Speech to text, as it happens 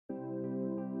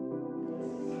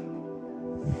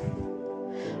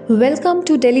Welcome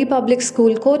to Delhi Public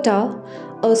School Kota,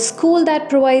 a school that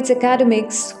provides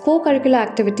academics, co-curricular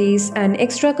activities and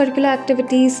extracurricular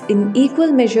activities in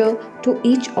equal measure to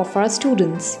each of our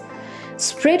students.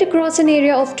 Spread across an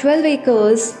area of 12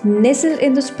 acres, nestled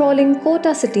in the sprawling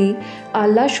Kota city, our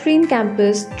lush green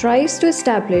campus strives to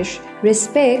establish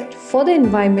respect for the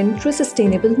environment through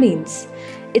sustainable means.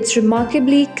 It's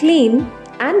remarkably clean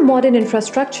and modern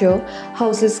infrastructure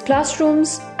houses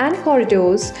classrooms and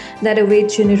corridors that await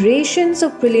generations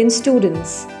of brilliant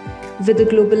students. With a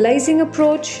globalizing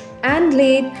approach and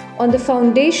laid on the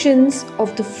foundations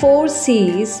of the 4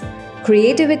 C's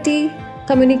creativity,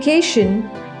 communication,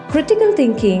 critical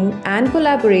thinking, and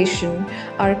collaboration,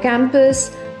 our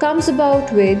campus comes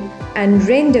about with and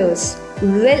renders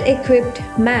well equipped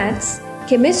maths,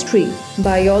 chemistry,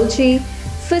 biology,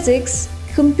 physics,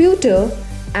 computer,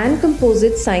 and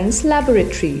composite science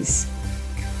laboratories.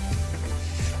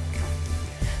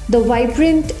 The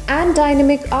vibrant and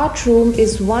dynamic art room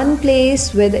is one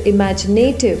place where the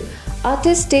imaginative,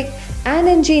 artistic, and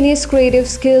ingenious creative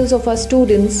skills of our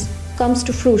students comes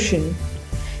to fruition.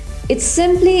 It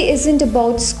simply isn't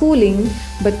about schooling,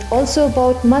 but also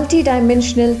about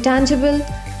multidimensional, tangible,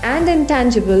 and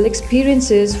intangible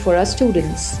experiences for our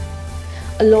students.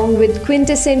 Along with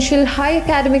quintessential high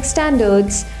academic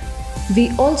standards, we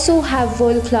also have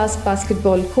world-class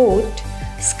basketball court,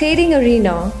 skating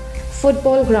arena,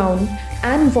 football ground,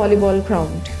 and volleyball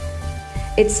ground.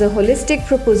 It's a holistic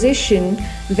proposition,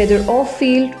 whether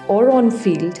off-field or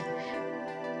on-field.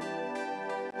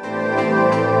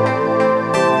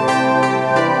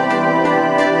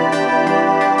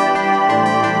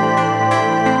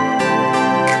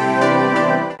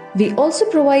 We also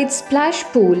provide splash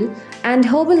pool and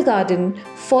herbal garden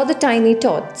for the tiny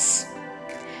tots.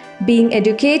 Being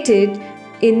educated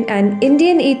in an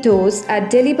Indian ethos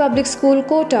at Delhi Public School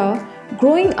Kota,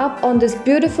 growing up on this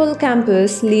beautiful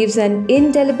campus leaves an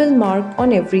indelible mark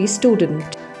on every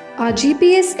student. Our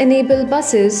GPS-enabled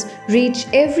buses reach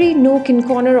every nook and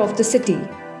corner of the city.